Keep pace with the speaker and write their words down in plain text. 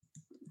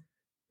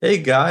Hey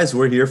guys,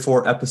 we're here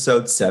for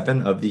episode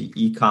 7 of the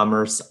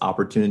e-commerce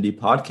opportunity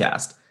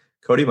podcast.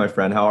 Cody, my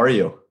friend, how are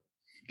you?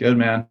 Good,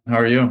 man. How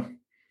are you?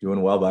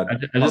 Doing well, bud. I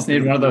just Pumped need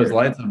to one of those hear.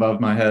 lights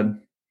above my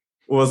head.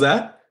 What was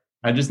that?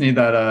 I just need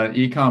that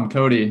ecom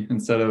Cody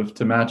instead of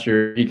to match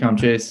your ecom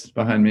Chase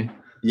behind me.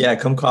 Yeah,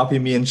 come copy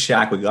me and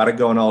Shaq. We got it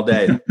going all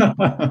day.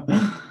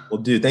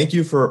 Well, dude, thank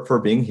you for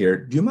being here.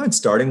 Do you mind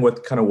starting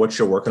with kind of what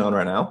you're working on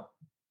right now?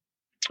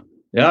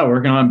 Yeah,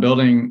 working on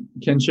building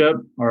Kinship,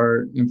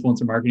 our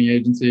influencer marketing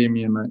agency.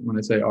 When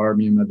I say our,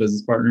 me and my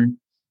business partner.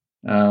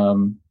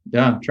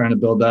 Yeah, trying to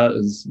build that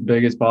as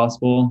big as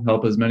possible,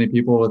 help as many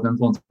people with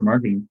influencer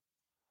marketing.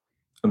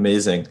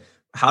 Amazing.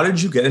 How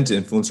did you get into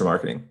influencer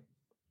marketing?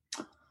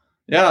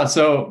 Yeah,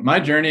 so my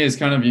journey is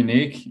kind of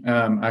unique.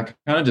 I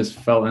kind of just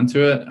fell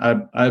into it.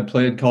 I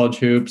played college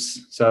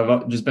hoops, so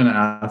I've just been an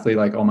athlete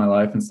like all my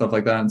life and stuff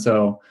like that. And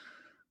so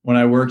when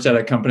I worked at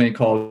a company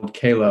called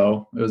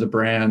Kalo, it was a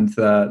brand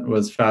that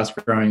was fast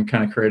growing,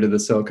 kind of created the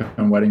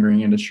silicone wedding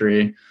ring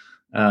industry.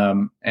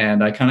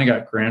 And I kind of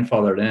got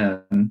grandfathered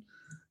in.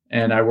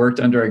 And I worked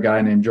under a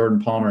guy named Jordan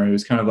Palmer,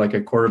 who's kind of like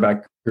a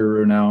quarterback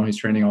guru now. He's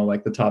training all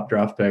like the top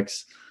draft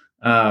picks.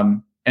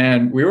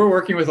 And we were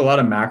working with a lot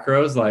of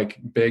macros, like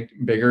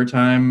bigger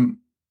time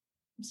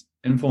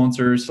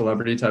influencers,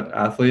 celebrity type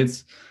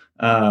athletes.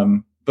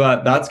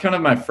 But that's kind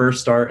of my first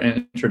start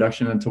and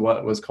introduction into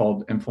what was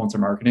called influencer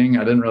marketing.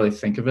 I didn't really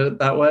think of it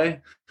that way,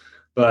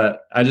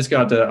 but I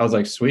was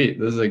like, sweet,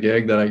 this is a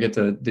gig that I get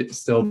to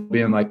still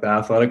be in like the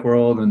athletic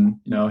world and,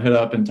 hit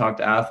up and talk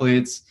to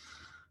athletes.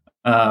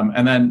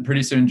 And then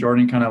pretty soon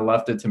Jordan kind of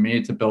left it to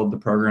me to build the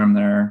program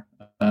there.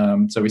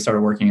 So we started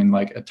working in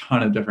like a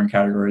ton of different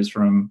categories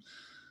from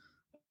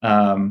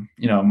mommy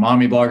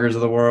bloggers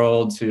of the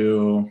world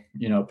to,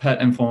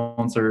 pet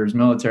influencers,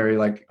 military.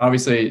 Like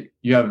obviously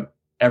you have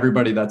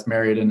everybody that's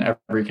married in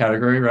every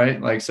category,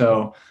 right? Like,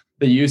 so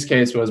the use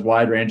case was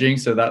wide ranging.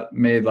 So that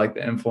made like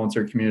the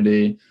influencer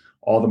community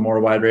all the more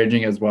wide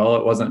ranging as well.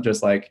 It wasn't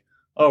just like,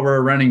 oh, we're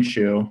a running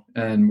shoe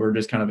and we're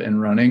just kind of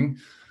in running.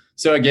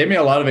 So it gave me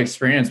a lot of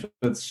experience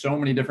with so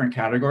many different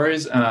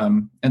categories.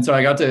 And so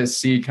I got to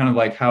see kind of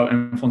like how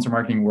influencer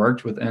marketing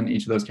worked within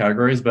each of those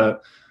categories.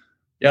 But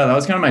yeah, that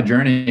was kind of my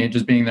journey,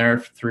 just being there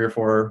for 3 or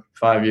 4,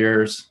 5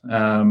 years,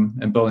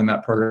 and building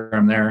that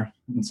program there.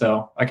 And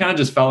so I kind of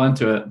just fell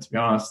into it, to be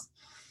honest.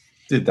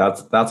 Dude,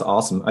 that's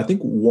awesome. I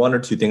think one or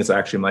two things that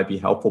actually might be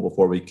helpful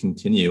before we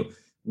continue.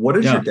 What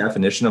is your Yeah.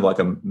 definition of like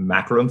a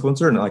macro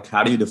influencer, and like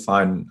how do you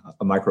define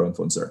a micro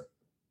influencer?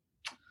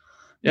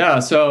 Yeah.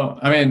 So,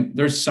 I mean,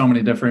 there's so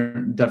many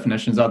different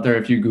definitions out there.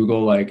 If you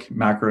Google like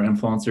macro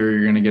influencer,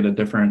 you're going to get a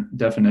different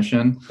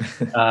definition.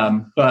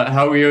 But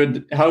how we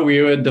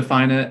would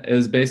define it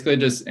is basically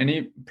just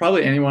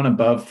probably anyone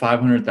above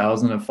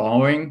 500,000 of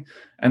following.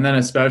 And then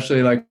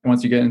especially like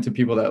once you get into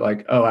people that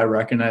like, oh, I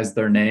recognize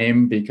their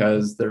name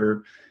because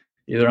they're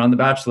either on The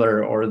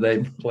Bachelor or they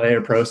play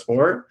a pro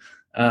sport.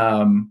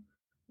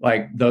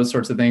 Like those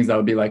sorts of things that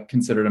would be like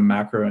considered a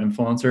macro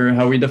influencer.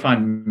 How we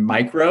define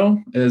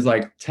micro is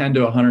like 10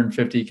 to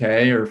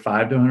 150K or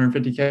 5 to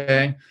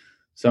 150K.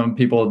 Some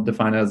people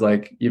define it as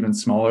like even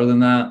smaller than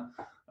that.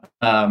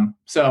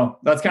 So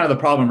that's kind of the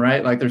problem,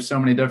 right? Like there's so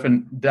many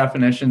different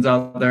definitions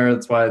out there.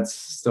 That's why it's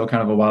still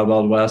kind of a wild,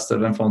 wild west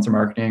of influencer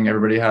marketing.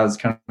 Everybody has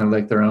kind of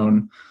like their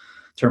own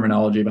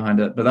terminology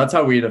behind it, but that's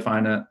how we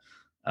define it.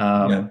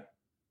 Yeah, In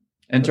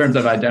that's terms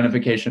of interesting.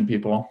 identification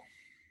people.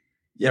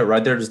 Yeah,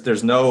 right.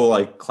 There's no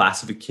like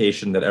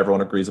classification that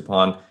everyone agrees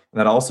upon, and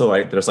that also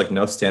like there's like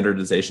no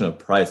standardization of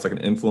price. Like an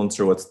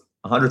influencer with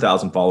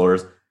 100,000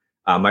 followers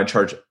might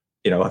charge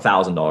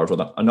 $1,000,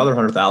 with another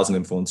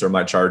 100,000 influencer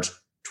might charge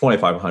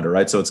 2,500.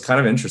 Right. So it's kind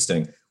of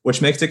interesting,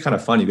 which makes it kind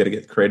of fun. You got to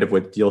get creative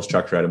with deal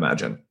structure, I'd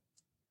imagine.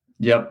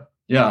 Yep.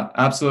 Yeah,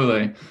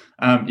 absolutely.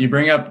 You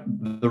bring up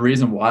the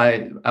reason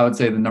why, I would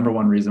say the number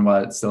one reason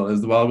why it still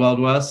is the Wild Wild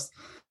West,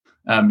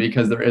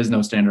 because there is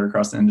no standard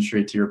across the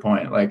industry, to your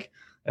point. Like,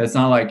 it's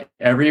not like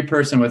every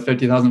person with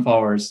 50,000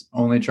 followers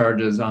only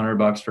charges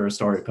 $100 for a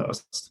story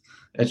post.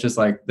 It's just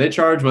like they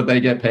charge what they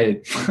get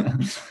paid,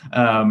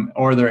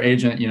 or their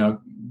agent,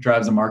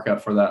 drives a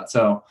markup for that.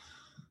 So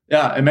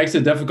yeah, it makes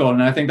it difficult.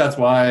 And I think that's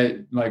why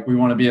like we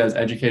want to be as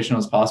educational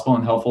as possible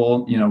and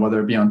helpful, whether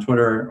it be on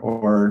Twitter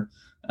or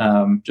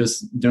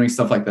just doing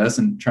stuff like this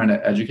and trying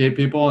to educate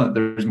people.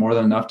 There's more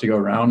than enough to go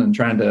around, and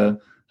trying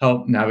to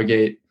help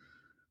navigate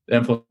the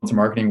influencer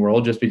marketing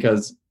world, just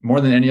because more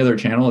than any other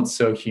channel, it's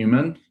so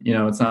human.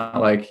 It's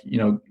not like,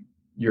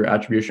 your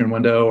attribution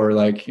window or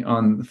like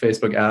on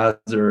Facebook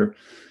ads or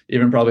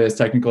even probably as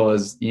technical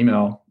as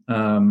email.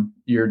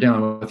 You're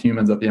dealing with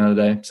humans at the end of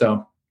the day.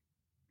 So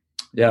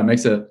yeah, it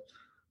makes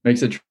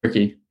it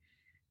tricky.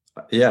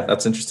 Yeah,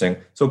 that's interesting.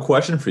 So,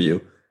 question for you: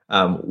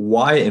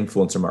 why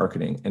influencer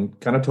marketing? And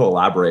kind of to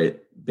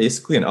elaborate,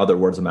 basically, in other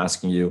words, I'm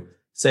asking you: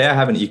 say I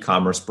have an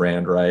e-commerce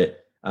brand, right?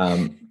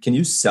 Can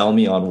you sell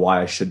me on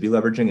why I should be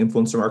leveraging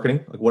influencer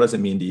marketing? Like, what does it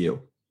mean to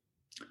you?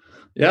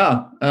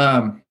 Yeah.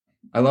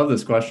 I love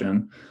this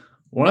question.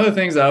 One of the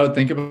things I would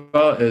think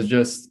about is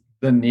just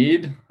the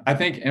need. I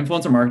think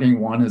influencer marketing,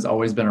 one, has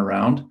always been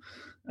around.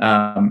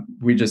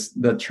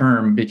 The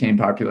term became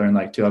popular in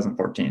like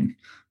 2014.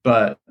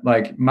 But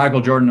like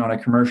Michael Jordan on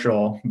a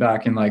commercial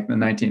back in like the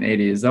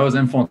 1980s, that was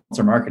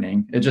influencer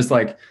marketing. It just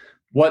like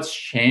what's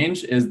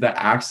changed is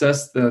the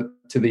access to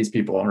these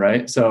people,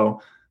 right? So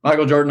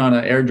Michael Jordan on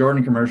an Air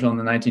Jordan commercial in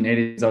the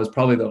 1980s, that was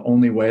probably the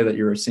only way that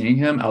you were seeing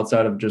him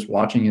outside of just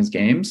watching his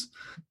games.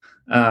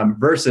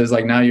 Versus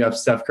like now you have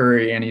Steph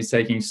Curry and he's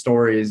taking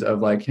stories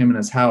of like him in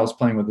his house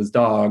playing with his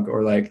dog,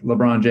 or like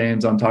LeBron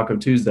James on Taco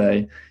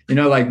Tuesday,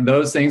 like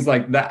those things,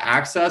 like the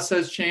access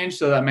has changed.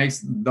 So that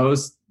makes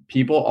those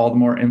people all the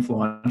more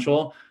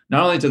influential,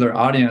 not only to their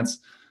audience.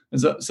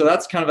 So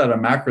that's kind of at a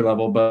macro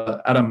level,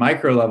 but at a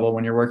micro level,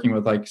 when you're working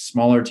with like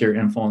smaller tier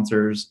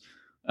influencers,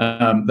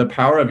 the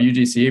power of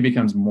UGC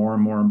becomes more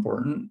and more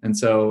important. And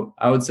so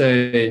I would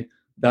say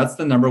that's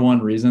the number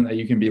one reason that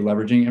you can be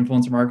leveraging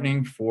influencer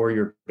marketing for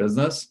your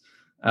business,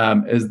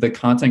 is the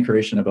content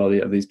creation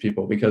ability of these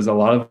people, because a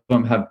lot of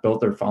them have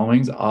built their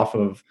followings off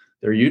of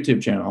their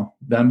YouTube channel,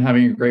 them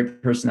having a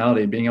great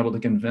personality, being able to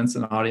convince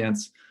an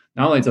audience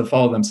not only to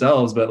follow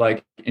themselves, but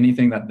like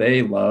anything that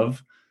they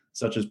love,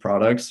 such as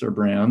products or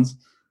brands.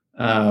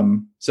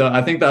 So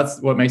I think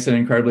that's what makes it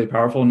incredibly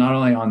powerful, not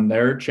only on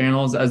their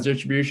channels as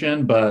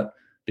distribution, but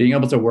being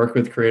able to work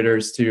with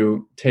creators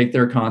to take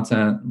their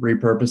content,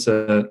 repurpose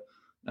it.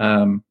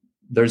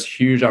 There's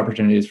huge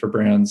opportunities for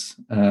brands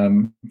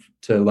to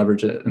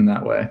leverage it in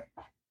that way.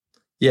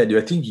 Yeah,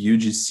 dude, I think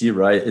UGC,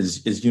 right,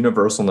 is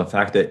universal in the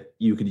fact that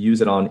you could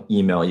use it on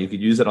email, you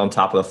could use it on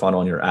top of the funnel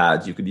on your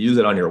ads, you could use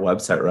it on your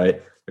website,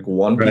 right? Like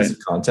one piece of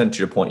content, to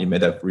your point, you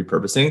made that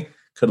repurposing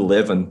could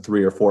live in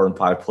 3 or 4 and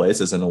 5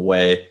 places in a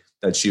way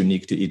that's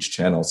unique to each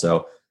channel.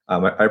 So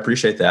I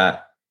appreciate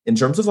that. In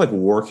terms of like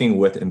working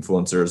with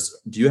influencers,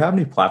 do you have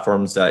any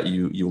platforms that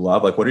you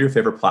love? Like, what are your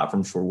favorite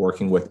platforms for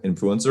working with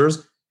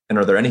influencers? And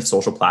are there any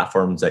social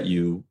platforms that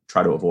you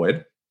try to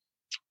avoid?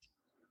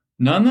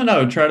 None that I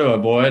would try to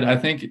avoid. I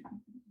think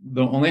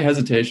the only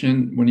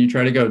hesitation when you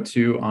try to go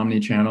to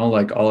omni-channel,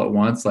 like all at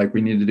once, like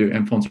we need to do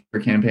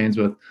influencer campaigns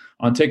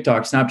on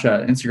TikTok,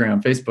 Snapchat,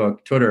 Instagram,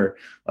 Facebook, Twitter,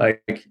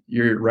 like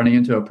you're running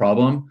into a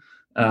problem.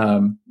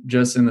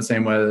 Just in the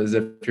same way as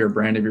if you're a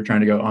brand, if you're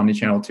trying to go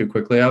omni-channel too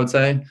quickly, I would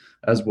say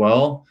as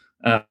well.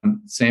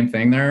 Same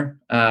thing there.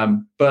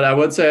 But I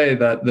would say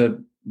that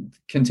the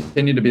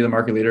continue to be the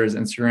market leader is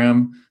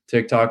Instagram.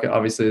 TikTok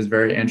obviously is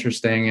very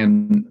interesting,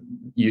 and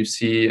you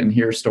see and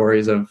hear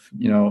stories of,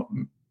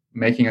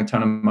 making a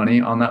ton of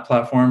money on that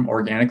platform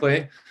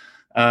organically.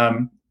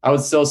 I would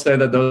still say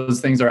that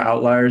those things are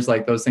outliers.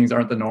 Like those things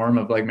aren't the norm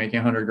of like making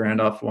 100 grand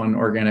off one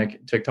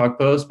organic TikTok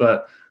post,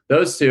 but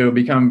those two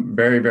become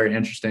very, very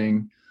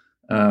interesting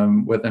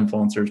with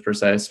influencers per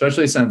se,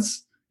 especially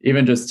since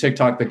even just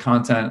TikTok, the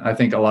content, I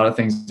think a lot of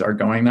things are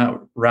going that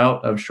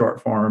route of short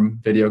form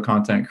video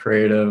content,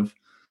 creative.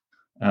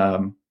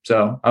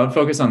 So I would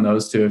focus on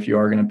those two if you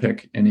are going to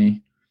pick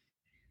any.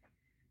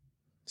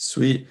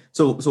 Sweet.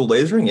 So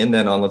lasering in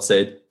then on, let's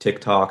say,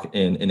 TikTok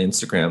and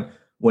Instagram,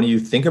 when you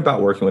think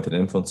about working with an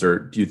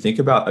influencer, do you think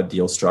about a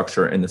deal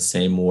structure in the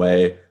same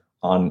way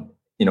on,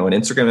 an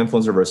Instagram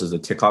influencer versus a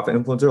TikTok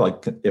influencer?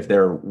 Like if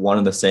they're one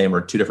and the same or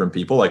two different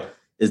people, like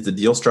is the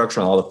deal structure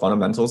and all the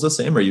fundamentals the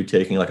same? Or are you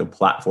taking like a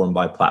platform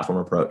by platform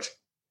approach?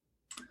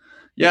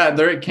 Yeah,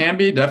 there can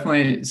be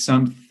definitely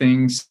some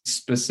things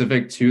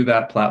specific to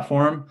that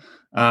platform.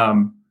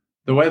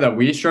 The way that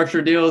we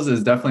structure deals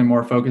is definitely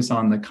more focused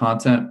on the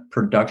content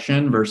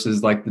production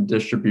versus like the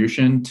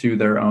distribution to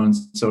their own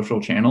social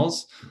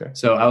channels. Okay.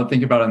 So I would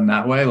think about it in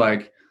that way.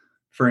 Like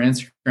for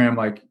Instagram,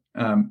 like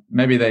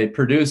maybe they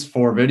produce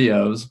 4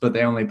 videos, but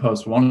they only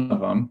post one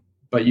of them,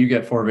 but you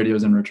get 4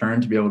 videos in return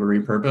to be able to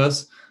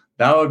repurpose.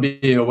 That would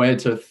be a way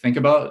to think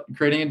about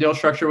creating a deal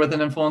structure with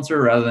an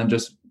influencer rather than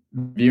just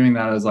viewing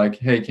that as like,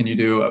 hey, can you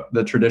do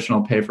the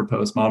traditional pay for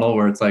post model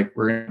where it's like,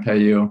 we're going to pay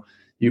you,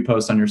 you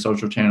post on your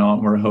social channel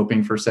and we're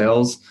hoping for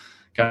sales,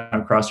 kind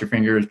of cross your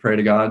fingers, pray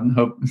to God and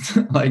hope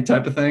like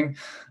type of thing.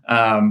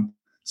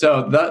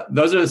 So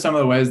those are some of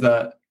the ways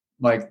that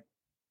like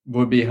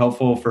would be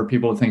helpful for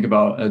people to think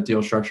about a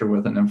deal structure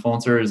with an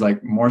influencer, is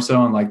like more so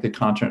on like the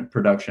content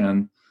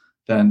production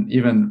than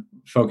even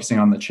focusing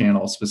on the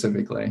channel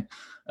specifically.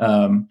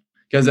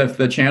 Because if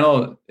the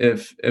channel,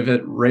 if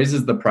it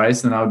raises the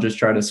price, then I would just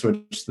try to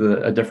switch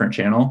to a different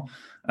channel,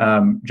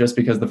 just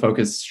because the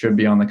focus should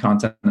be on the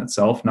content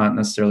itself, not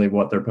necessarily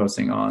what they're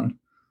posting on.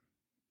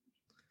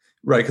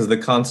 Right, because the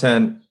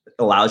content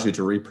allows you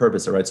to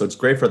repurpose it, right? So it's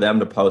great for them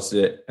to post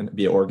it and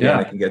be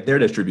organic and get their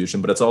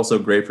distribution, but it's also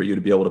great for you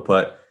to be able to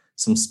put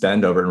some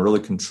spend over and really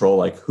control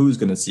like who's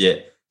going to see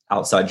it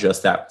outside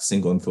just that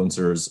single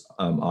influencer's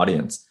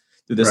audience.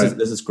 Dude, this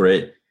is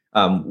great.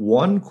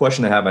 One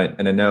question I have,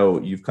 and I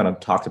know you've kind of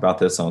talked about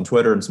this on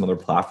Twitter and some other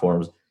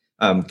platforms.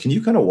 Can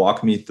you kind of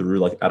walk me through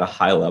like at a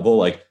high level,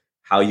 like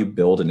how you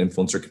build an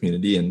influencer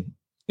community and,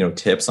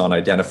 tips on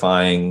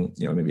identifying,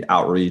 maybe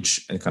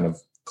outreach and kind of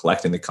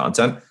collecting the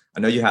content? I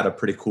know you had a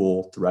pretty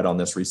cool thread on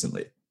this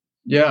recently.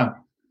 Yeah.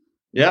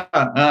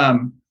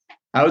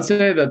 I would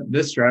say that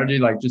this strategy,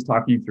 like just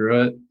talking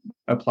through it,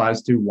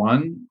 applies to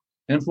one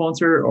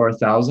influencer or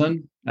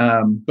 1,000.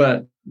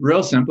 But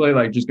real simply,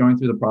 like just going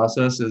through the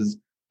process is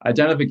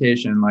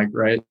identification, like,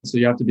 right? So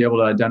you have to be able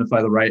to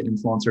identify the right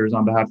influencers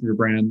on behalf of your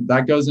brand.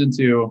 That goes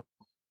into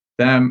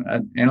them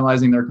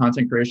analyzing their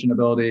content creation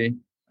ability,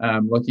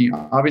 looking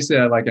obviously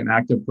at like an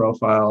active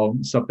profile,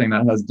 something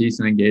that has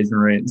decent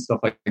engagement rate and stuff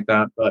like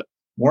that. But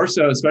more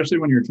so, especially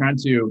when you're trying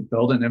to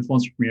build an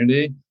influencer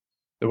community,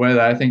 the way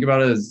that I think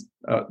about it is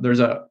there's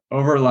a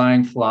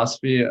overlying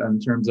philosophy in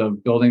terms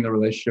of building the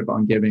relationship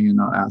on giving and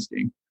not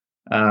asking.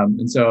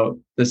 And so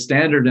the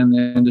standard in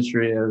the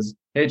industry is,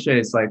 hey,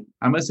 Chase, like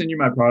I'm gonna send you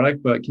my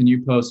product, but can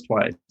you post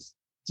twice?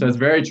 So it's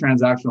very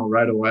transactional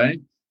right away.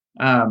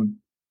 Um,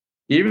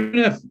 Even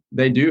if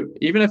they do,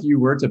 even if you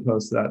were to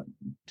post that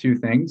two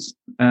things,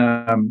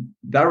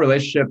 that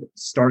relationship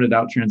started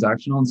out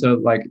transactional. And so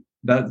like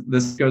that,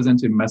 this goes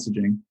into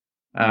messaging.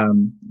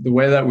 The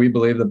way that we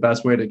believe the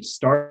best way to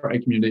start a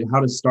community,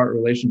 how to start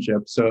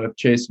relationships. So if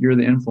Chase, you're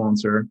the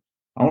influencer,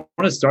 I want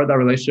to start that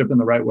relationship in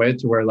the right way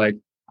to where like,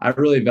 I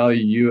really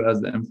value you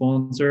as the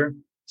influencer.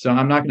 So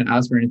I'm not going to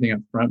ask for anything up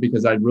front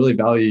because I really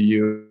value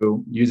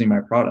you using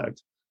my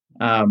product.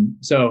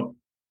 So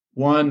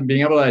one,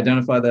 being able to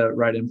identify the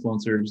right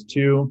influencers.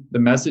 Two, the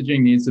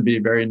messaging needs to be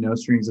very no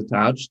strings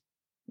attached,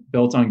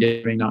 built on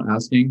giving, not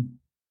asking.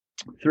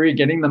 Three,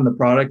 getting them the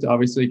product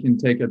obviously can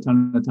take a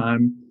ton of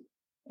time.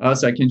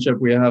 Us at Kinship,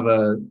 we have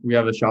a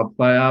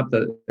Shopify app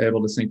that's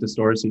able to sync to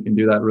stores, so you can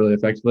do that really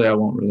effectively. I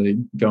won't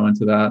really go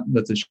into that.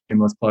 That's a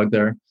shameless plug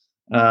there.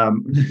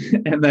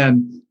 And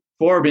then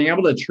four, being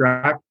able to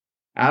track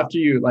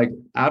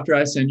after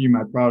I send you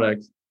my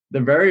product, the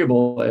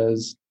variable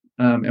is,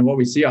 and what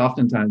we see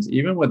oftentimes,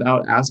 even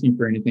without asking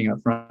for anything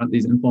up front,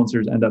 these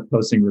influencers end up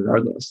posting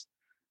regardless.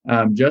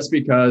 Just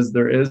because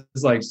there is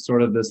like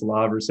sort of this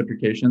law of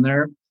reciprocation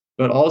there,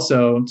 but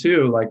also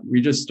too, like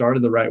we just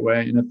started the right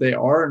way. And if they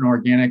are an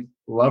organic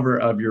lover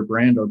of your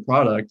brand or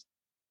product,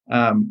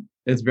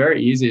 it's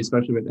very easy,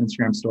 especially with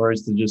Instagram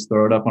stories, to just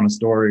throw it up on a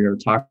story or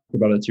talk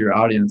about it to your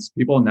audience.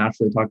 People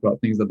naturally talk about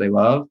things that they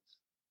love.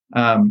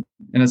 And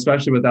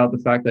especially without the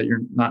fact that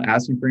you're not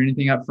asking for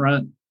anything up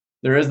front,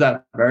 there is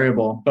that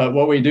variable. But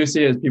what we do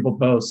see is people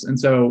post. And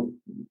so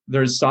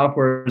there's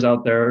softwares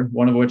out there,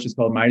 one of which is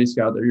called Mighty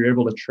Scout, that you're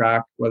able to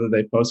track whether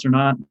they post or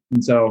not.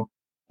 And so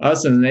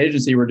us as an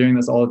agency, we're doing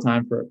this all the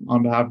time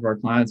on behalf of our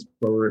clients,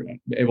 where we're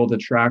able to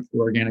track the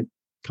organic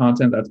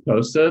content that's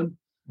posted.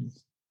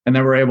 And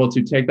then we're able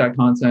to take that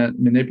content,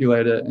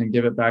 manipulate it, and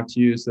give it back to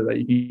you so that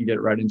you can get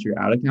it right into your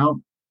ad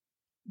account,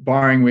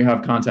 barring we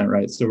have content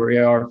rights. So we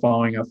are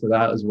following up for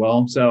that as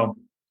well. So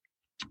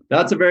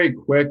that's a very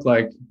quick,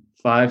 like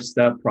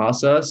 5-step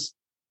process.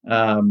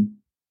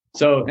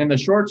 So in the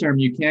short term,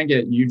 you can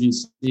get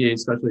UGC,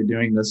 especially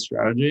doing this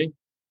strategy.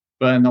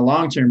 But in the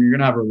long term, you're going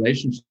to have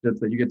relationships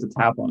that you get to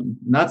tap on.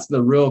 And that's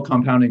the real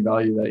compounding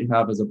value that you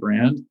have as a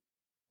brand.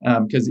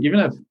 Because even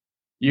if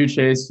you,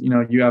 Chase,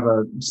 you have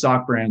a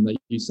sock brand that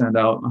you send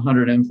out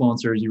 100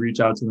 influencers, you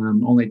reach out to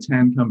them, only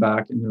 10 come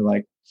back and they're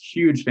like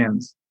huge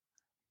fans.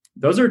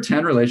 Those are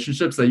 10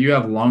 relationships that you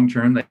have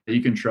long-term that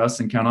you can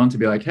trust and count on to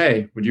be like,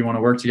 hey, would you want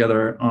to work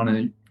together on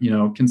a,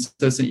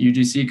 consistent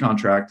UGC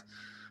contract?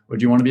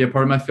 Would you want to be a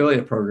part of my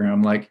affiliate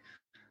program? Like,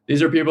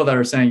 these are people that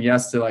are saying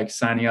yes to like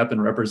signing up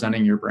and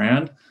representing your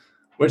brand,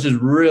 which is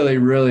really,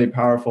 really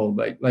powerful.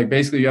 Like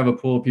basically you have a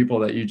pool of people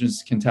that you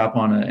just can tap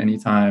on at any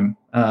time.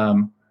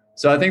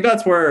 So I think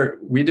that's where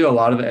we do a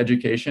lot of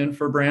education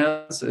for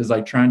brands, is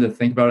like trying to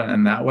think about it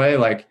in that way.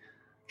 Like,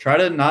 try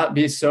to not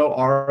be so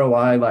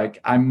ROI, like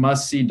I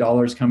must see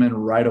dollars come in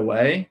right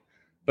away,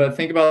 but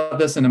think about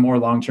this in a more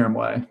long-term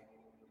way.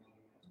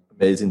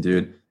 Amazing,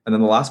 dude. And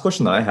then the last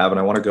question that I have, and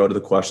I want to go to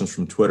the questions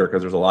from Twitter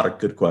because there's a lot of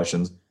good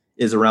questions,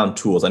 is around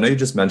tools. I know you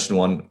just mentioned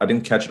one. I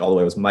didn't catch it all the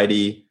way. It was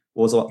Mighty.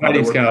 What was the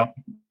Mighty Scout?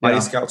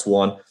 Mighty Scout's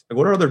one. Like,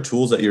 what are other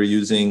tools that you're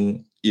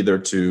using either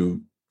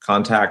to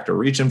contact or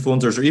reach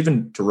influencers, or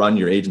even to run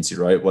your agency,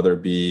 right? Whether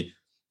it be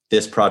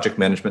this project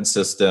management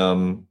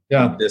system,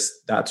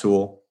 that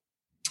tool.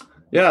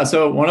 Yeah.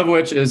 So one of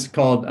which is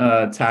called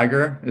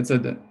Tagger. It's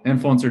an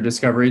influencer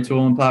discovery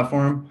tool and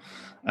platform.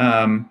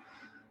 That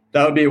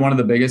would be one of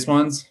the biggest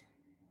ones.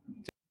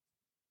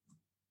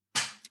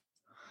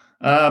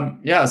 So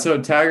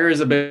Tagger is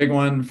a big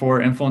one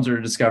for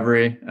influencer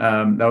discovery.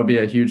 That would be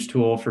a huge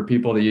tool for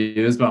people to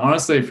use. But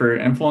honestly, for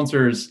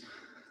influencers,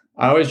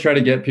 I always try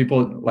to get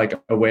people like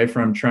away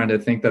from trying to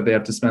think that they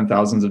have to spend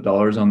thousands of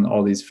dollars on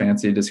all these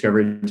fancy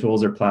discovery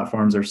tools or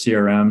platforms or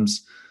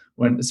CRMs.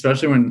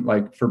 Especially when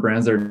like for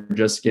brands that are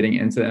just getting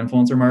into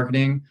influencer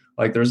marketing,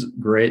 like there's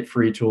great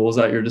free tools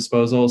at your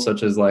disposal,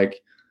 such as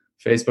like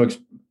Facebook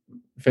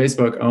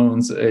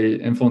owns a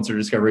influencer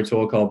discovery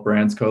tool called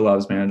Brands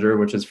Collabs Manager,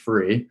 which is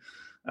free.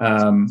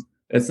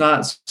 It's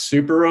not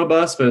super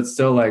robust, but it's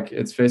still like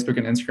it's Facebook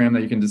and Instagram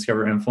that you can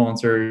discover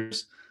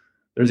influencers.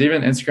 There's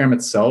even Instagram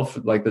itself,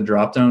 like the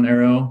drop-down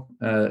arrow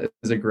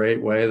is a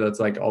great way that's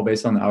like all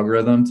based on the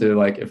algorithm to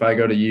like, if I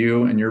go to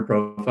you and your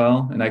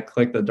profile and I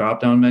click the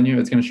drop-down menu,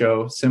 it's going to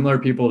show similar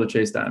people to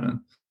Chase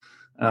Diamond,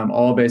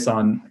 all based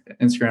on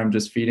Instagram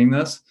just feeding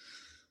this.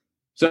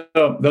 So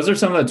those are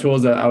some of the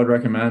tools that I would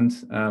recommend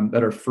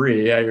that are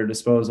free at your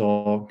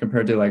disposal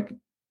compared to like,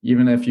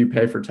 even if you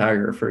pay for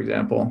Tagger, for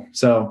example.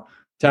 So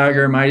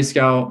Tagger, Mighty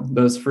Scout,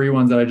 those free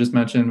ones that I just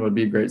mentioned would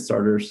be great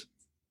starters.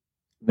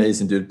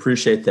 Amazing, dude.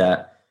 Appreciate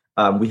that.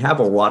 We have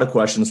a lot of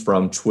questions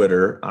from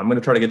Twitter. I'm going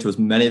to try to get to as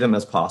many of them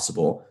as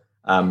possible.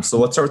 So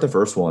let's start with the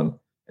first one.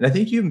 And I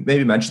think you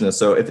maybe mentioned this.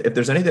 So if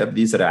there's any of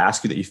these that I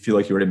ask you that you feel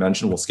like you already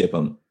mentioned, we'll skip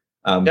them.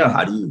 Yeah.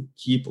 How do you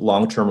keep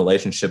long-term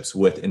relationships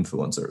with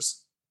influencers?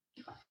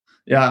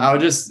 Yeah, I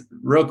would just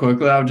real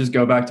quickly, I would just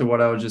go back to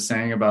what I was just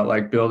saying about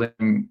like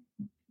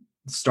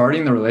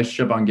starting the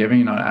relationship on giving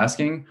and not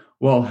asking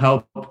will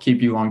help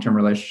keep you long-term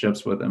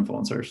relationships with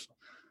influencers.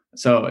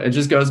 So it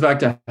just goes back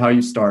to how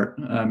you start.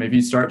 If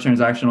you start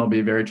transactional,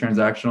 be very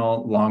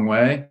transactional, long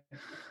way.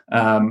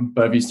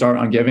 But if you start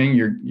on giving,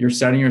 you're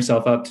setting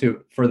yourself up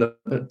for the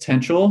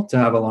potential to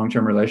have a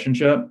long-term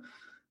relationship.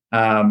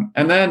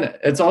 And then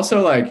it's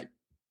also like,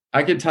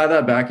 I could tie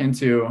that back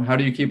into how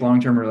do you keep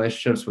long-term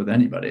relationships with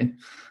anybody?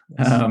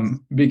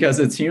 Because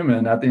it's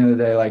human at the end of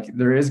the day. Like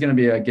there is going to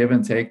be a give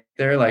and take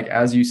there. Like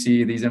as you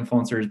see these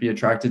influencers be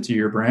attracted to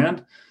your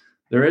brand,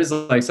 there is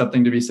like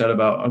something to be said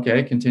about,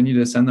 okay, continue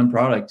to send them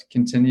product,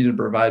 continue to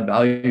provide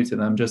value to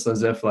them, just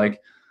as if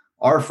like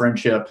our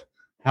friendship,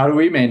 how do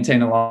we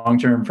maintain a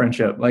long-term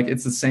friendship? Like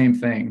it's the same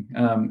thing.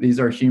 These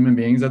are human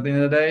beings at the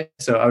end of the day.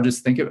 So I would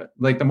just think of it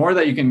like the more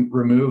that you can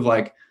remove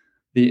like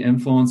the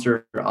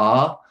influencer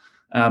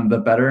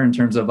the better in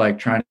terms of like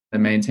trying to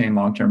maintain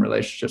long-term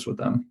relationships with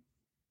them.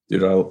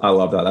 Dude, I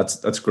love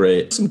that. That's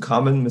great. Some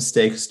common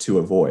mistakes to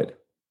avoid.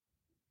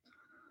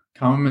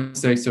 Common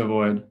mistakes to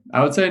avoid.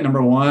 I would say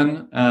number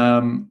one,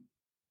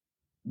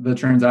 the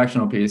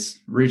transactional piece,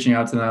 reaching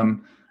out to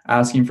them,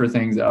 asking for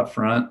things up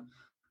front.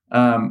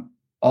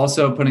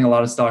 Also putting a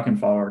lot of stock in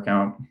follower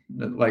count.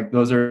 Like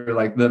those are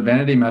like the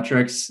vanity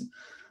metrics.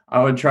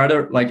 I would try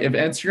to like if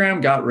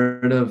Instagram got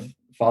rid of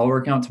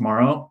follower count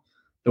tomorrow,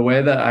 the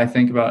way that I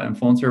think about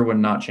influencer would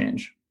not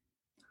change.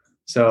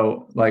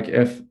 So like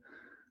if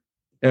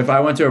I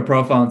went to a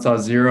profile and saw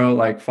 0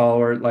 like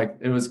follower, like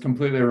it was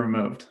completely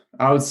removed,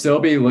 I would still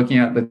be looking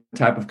at the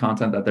type of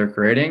content that they're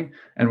creating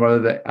and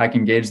whether I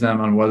can gauge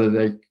them on whether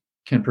they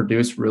can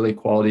produce really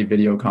quality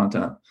video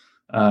content.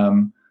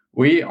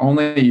 We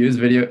only use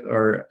video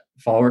or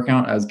follower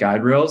count as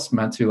guide rails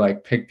meant to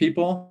like pick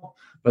people,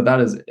 but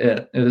that is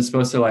it. It is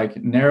supposed to like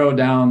narrow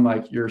down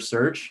like your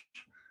search,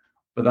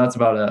 but that's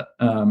about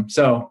it.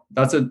 So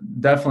that's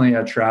definitely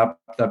a trap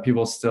that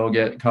people still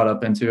get caught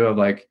up into of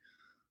like,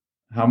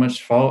 how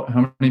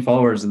many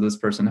followers does this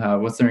person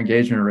have? What's their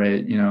engagement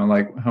rate? You know,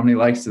 like how many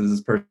likes does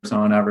this person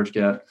on average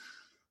get?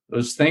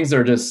 Those things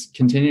are just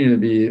continue to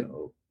be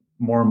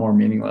more and more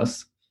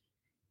meaningless.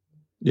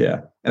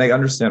 Yeah. And I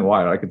understand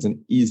why. Like it's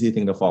an easy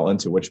thing to fall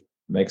into, which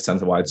makes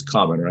sense of why it's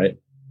common, right?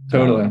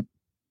 Totally.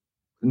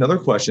 Another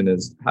question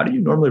is, how do you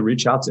normally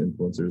reach out to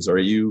influencers? Are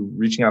you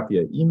reaching out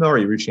via email? Are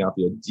you reaching out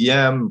via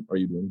DM? Are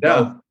you doing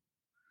both?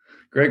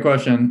 Great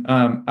question.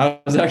 I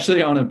was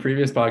actually on a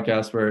previous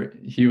podcast where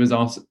he was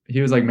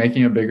like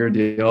making a bigger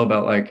deal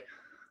about like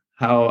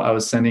how I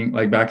was sending,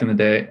 like back in the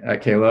day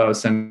at Kayla, I was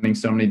sending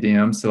so many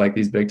DMs to like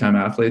these big time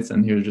athletes.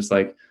 And he was just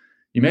like,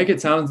 you make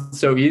it sound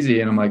so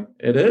easy. And I'm like,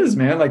 it is,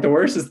 man. Like the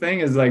worstest thing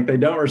is like, they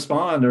don't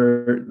respond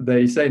or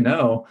they say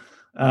no.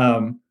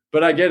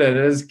 But I get it.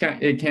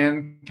 It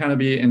can kind of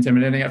be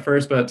intimidating at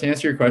first, but to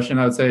answer your question,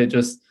 I would say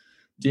just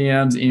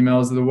DMs,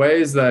 emails, the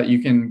ways that you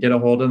can get a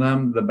hold of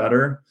them, the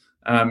better.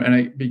 And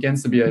it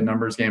begins to be a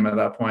numbers game at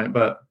that point.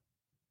 But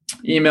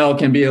email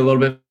can be a little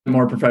bit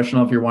more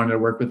professional if you're wanting to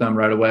work with them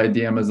right away.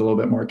 DM is a little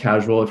bit more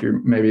casual if you're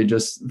maybe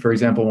just, for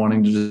example,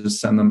 wanting to just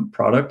send them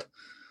product.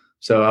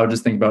 So I would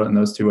just think about it in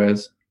those two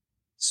ways.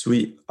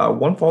 Sweet.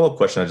 One follow-up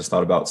question I just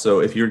thought about. So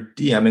if you're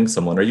DMing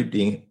someone, are you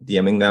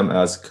DMing them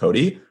as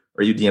Cody?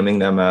 Or are you DMing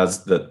them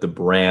as the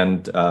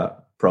brand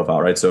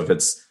profile, right? So if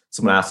it's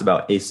someone asked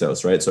about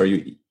ASOS, right? So are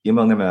you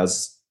emailing them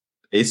as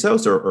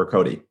ASOS or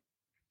Cody?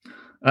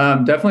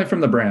 Definitely from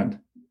the brand.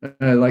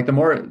 Like the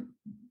more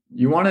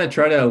you want to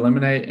try to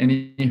eliminate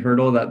any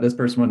hurdle that this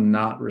person would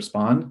not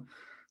respond.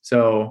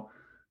 So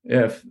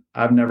if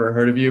I've never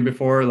heard of you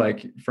before,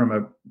 like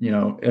from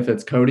if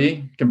it's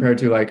Cody compared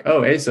to like,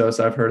 oh,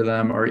 ASOS, I've heard of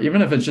them, or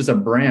even if it's just a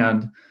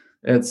brand,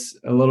 it's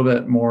a little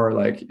bit more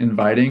like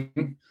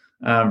inviting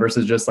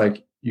versus just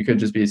like you could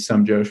just be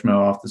some Joe Schmo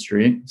off the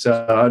street.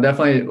 So I would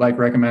definitely like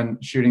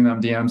recommend shooting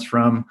them DMs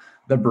from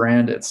the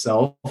brand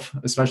itself,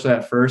 especially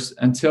at first,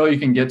 until you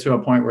can get to a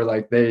point where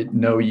like they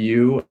know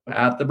you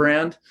at the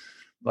brand.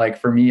 Like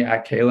for me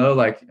at Kalo,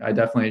 like I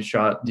definitely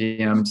shot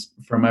DMs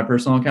from my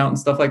personal account and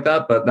stuff like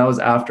that. But that was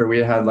after we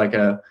had like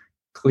a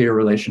clear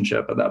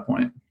relationship at that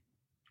point.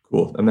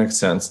 Cool. That makes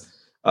sense.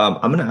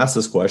 I'm going to ask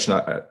this question.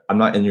 I'm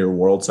not in your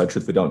world, so I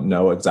truthfully don't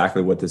know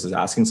exactly what this is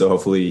asking. So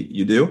hopefully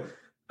you do.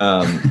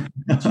 Do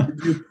you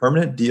do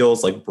permanent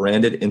deals like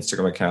branded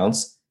Instagram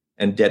accounts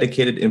and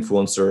dedicated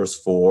influencers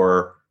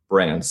for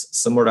brands,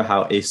 similar to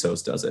how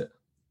ASOS does it?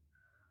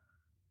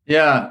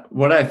 Yeah,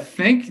 what I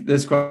think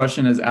this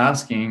question is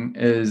asking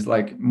is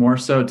like more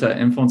so to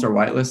influencer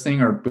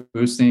whitelisting or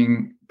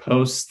boosting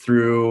posts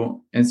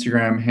through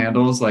Instagram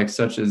handles, like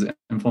such as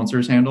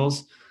influencers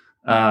handles.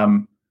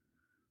 Um,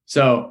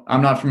 so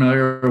I'm not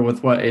familiar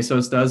with what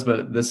ASOS does,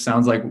 but this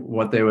sounds like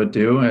what they would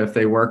do. If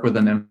they work with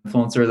an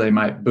influencer, they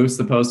might boost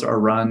the post or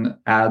run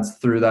ads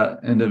through that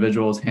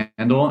individual's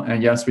handle.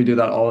 And yes, we do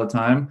that all the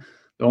time.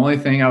 The only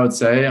thing I would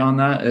say on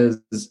that is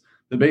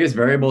the biggest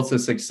variable to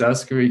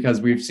success,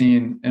 because we've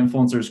seen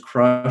influencers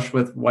crush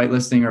with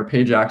whitelisting, or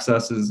page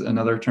access is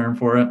another term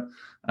for it.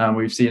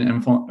 We've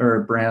seen or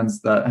brands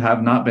that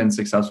have not been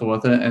successful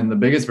with it. And the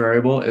biggest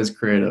variable is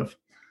creative.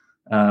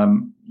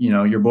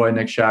 Your boy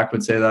Nick Shack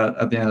would say that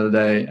at the end of the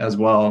day as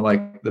well.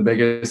 Like, the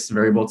biggest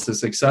variable to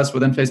success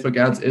within Facebook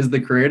ads is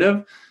the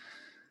creative.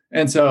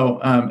 And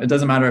so it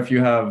doesn't matter if you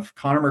have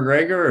Conor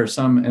McGregor or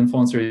some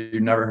influencer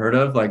you've never heard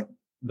of, like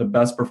the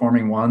best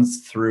performing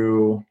ones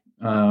through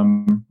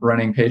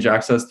running page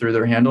access through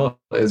their handle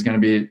is going to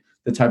be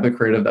the type of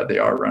creative that they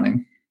are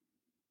running.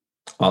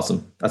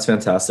 Awesome. That's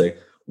fantastic.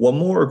 One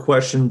more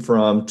question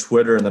from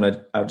Twitter, and then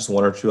I have just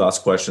one or two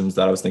last questions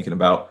that I was thinking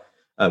about.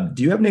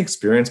 Do you have any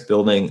experience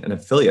building an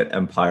affiliate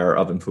empire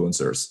of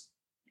influencers?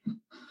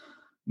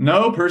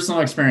 No personal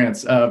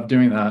experience of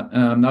doing that.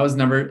 That was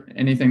never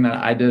anything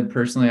that I did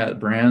personally at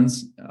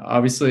brands,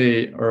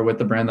 obviously, or with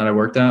the brand that I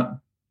worked at.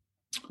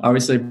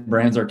 Obviously,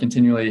 brands are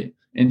continually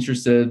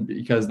interested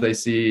because they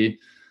see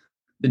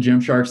the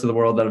Gymsharks of the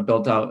world that have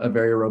built out a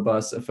very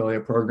robust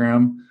affiliate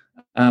program.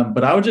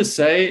 But I would just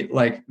say,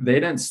 like, they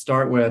didn't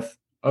start with,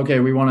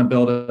 okay, we want to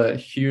build a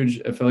huge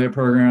affiliate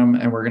program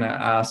and we're going to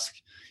ask,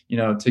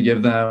 to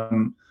give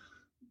them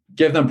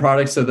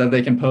products so that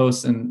they can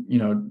post and,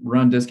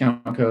 run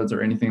discount codes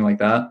or anything like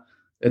that.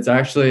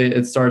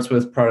 It starts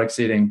with product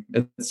seeding.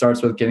 It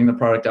starts with getting the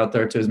product out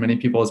there to as many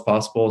people as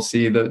possible,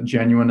 see the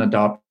genuine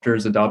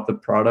adopters adopt the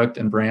product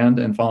and brand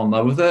and fall in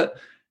love with it.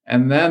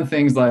 And then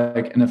things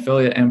like an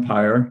affiliate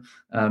empire,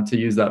 to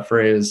use that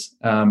phrase,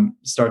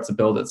 starts to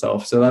build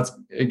itself. So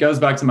it goes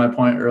back to my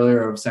point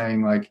earlier of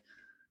saying, like,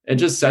 it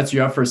just sets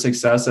you up for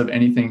success of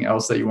anything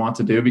else that you want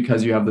to do,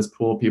 because you have this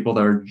pool of people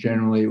that are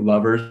generally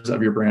lovers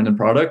of your brand and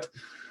product,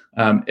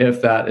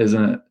 if that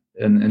isn't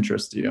an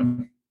interest to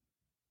you.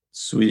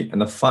 Sweet. And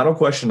the final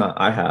question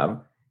I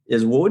have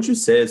is, what would you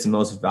say is the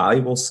most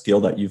valuable skill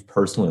that you've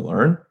personally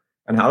learned,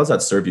 and how does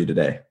that serve you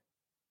today?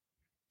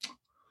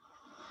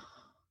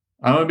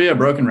 I'm going to be a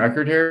broken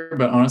record here,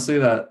 but honestly,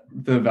 that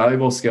the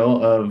valuable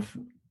skill of,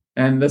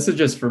 and this is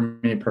just for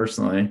me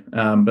personally,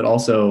 but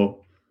also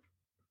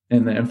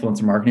in the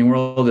influencer marketing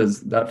world,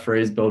 is that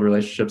phrase, build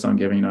relationships on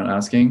giving, not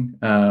asking.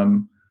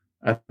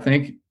 I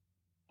think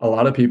a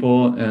lot of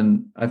people,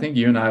 and I think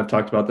you and I have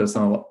talked about this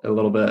a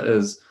little bit,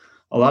 is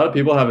a lot of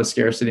people have a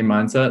scarcity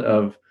mindset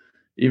of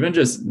even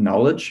just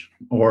knowledge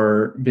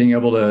or being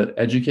able to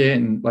educate.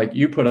 And like,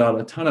 you put out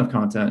a ton of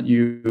content.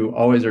 You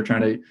always are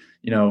trying to,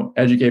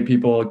 educate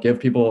people, give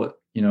people,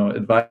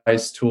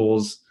 advice,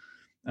 tools,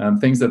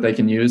 things that they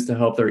can use to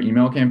help their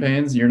email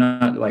campaigns. You're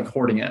not like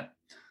hoarding it.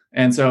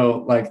 And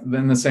so, like,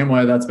 in the same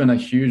way, that's been a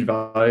huge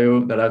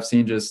value that I've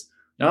seen just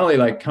not only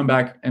like come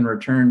back and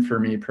return for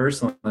me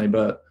personally,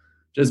 but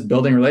just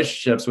building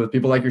relationships with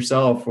people like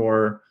yourself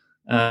or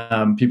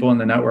people in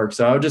the network.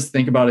 So I would just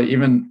think about it,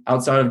 even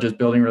outside of just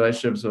building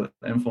relationships with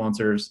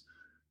influencers.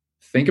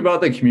 Think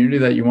about the community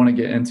that you want to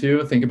get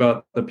into. Think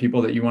about the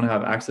people that you want to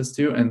have access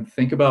to, and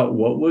think about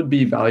what would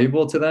be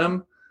valuable to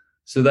them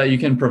so that you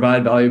can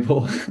provide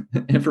valuable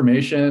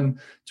information,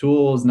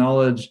 tools,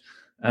 knowledge,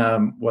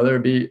 whether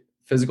it be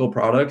physical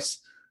products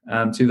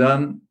to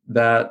them,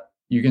 that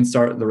you can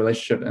start the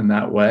relationship in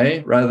that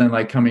way, rather than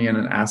like coming in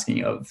and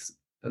asking of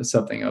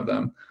something of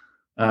them.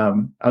 I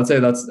would say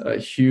that's a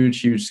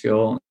huge, huge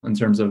skill in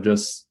terms of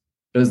just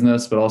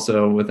business, but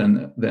also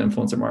within the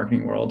influencer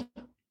marketing world.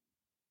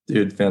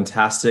 Dude,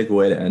 fantastic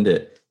way to end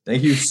it.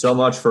 Thank you so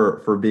much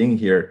for being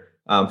here.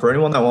 For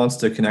anyone that wants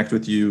to connect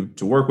with you,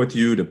 to work with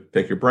you, to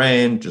pick your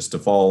brain, just to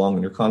follow along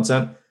on your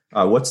content,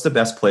 what's the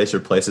best place or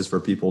places for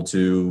people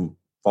to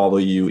follow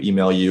you,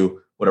 email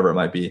you, whatever it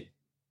might be?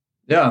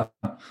 Yeah.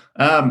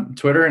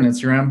 Twitter and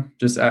Instagram,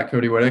 just at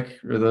Cody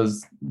Wittick. Or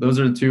those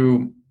are the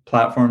two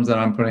platforms that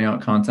I'm putting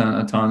out content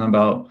a ton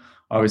about,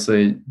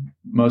 obviously,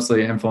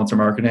 mostly influencer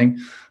marketing.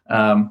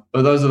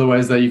 But those are the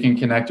ways that you can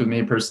connect with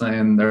me personally,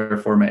 and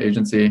therefore my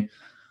agency.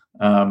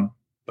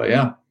 But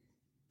yeah.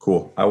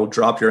 Cool. I will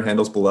drop your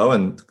handles below.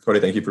 And Cody,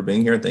 thank you for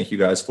being here. And thank you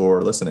guys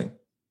for listening.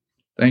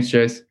 Thanks,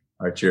 Chase.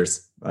 All right.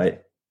 Cheers. Bye.